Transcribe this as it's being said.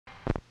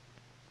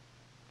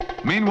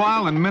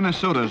Meanwhile, in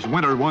Minnesota's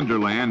winter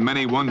wonderland,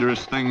 many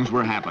wondrous things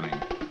were happening.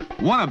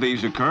 One of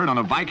these occurred on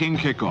a Viking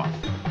kickoff.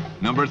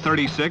 Number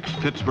 36,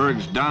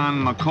 Pittsburgh's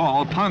Don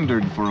McCall,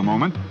 pondered for a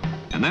moment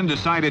and then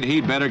decided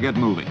he'd better get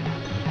moving.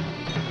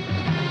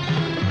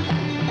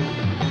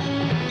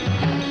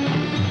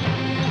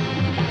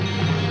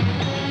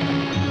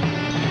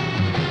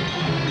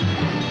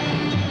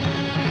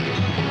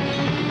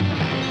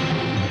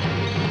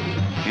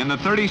 In the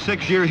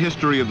 36-year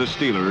history of the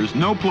Steelers,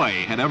 no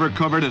play had ever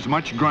covered as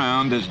much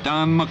ground as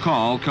Don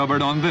McCall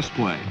covered on this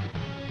play.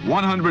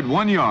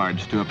 101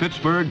 yards to a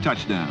Pittsburgh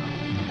touchdown.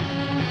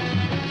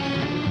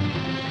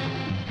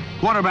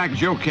 Quarterback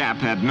Joe Kapp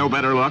had no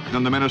better luck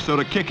than the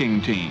Minnesota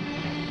kicking team.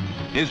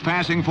 His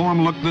passing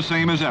form looked the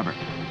same as ever,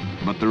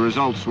 but the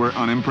results were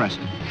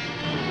unimpressive.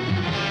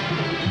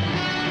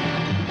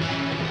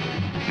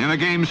 In the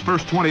game's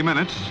first 20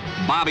 minutes,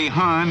 Bobby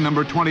Hahn,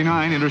 number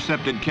 29,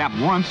 intercepted Kapp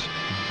once,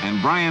 and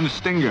Brian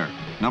Stinger,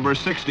 number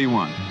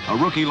 61, a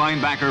rookie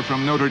linebacker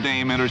from Notre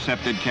Dame,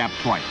 intercepted Kapp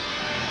twice.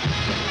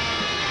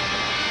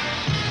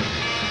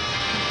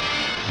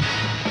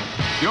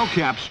 Joe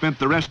Kapp spent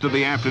the rest of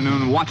the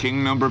afternoon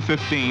watching number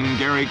 15,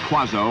 Gary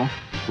Quazzo,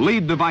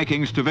 lead the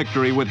Vikings to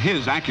victory with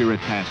his accurate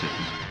passes.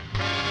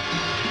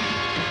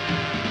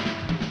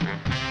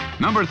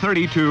 Number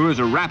 32 is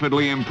a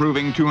rapidly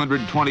improving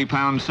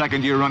 220-pound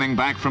second-year running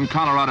back from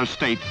Colorado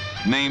State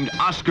named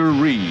Oscar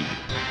Reed.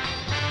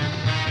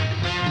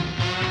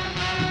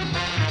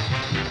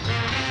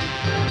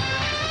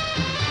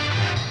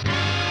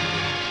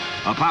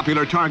 A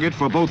popular target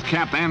for both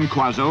Kapp and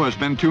Quazzo has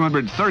been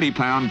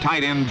 230-pound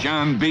tight end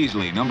John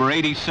Beasley, number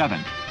 87.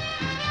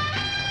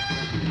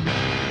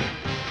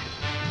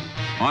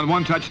 On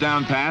one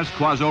touchdown pass,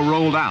 Quazzo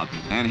rolled out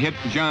and hit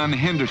John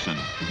Henderson,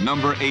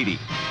 number 80.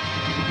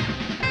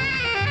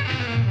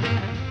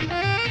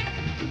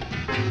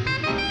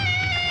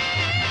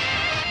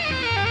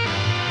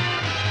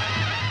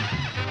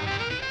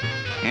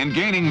 In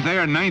gaining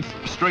their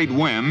 9th straight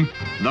win,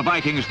 the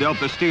Vikings dealt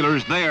the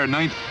Steelers their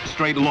 9th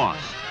straight loss.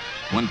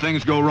 When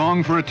things go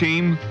wrong for a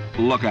team,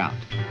 look out.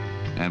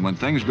 And when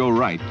things go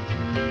right,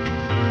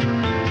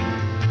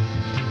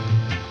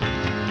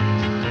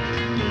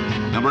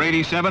 number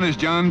 87 is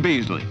John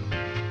Beasley.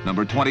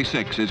 Number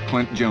 26 is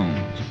Clint Jones.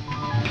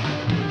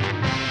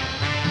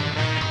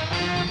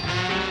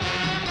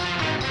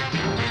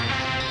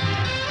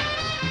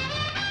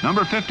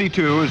 Number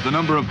 52 is the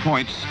number of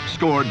points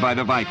scored by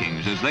the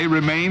Vikings, as they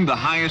remain the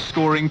highest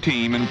scoring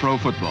team in pro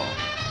football.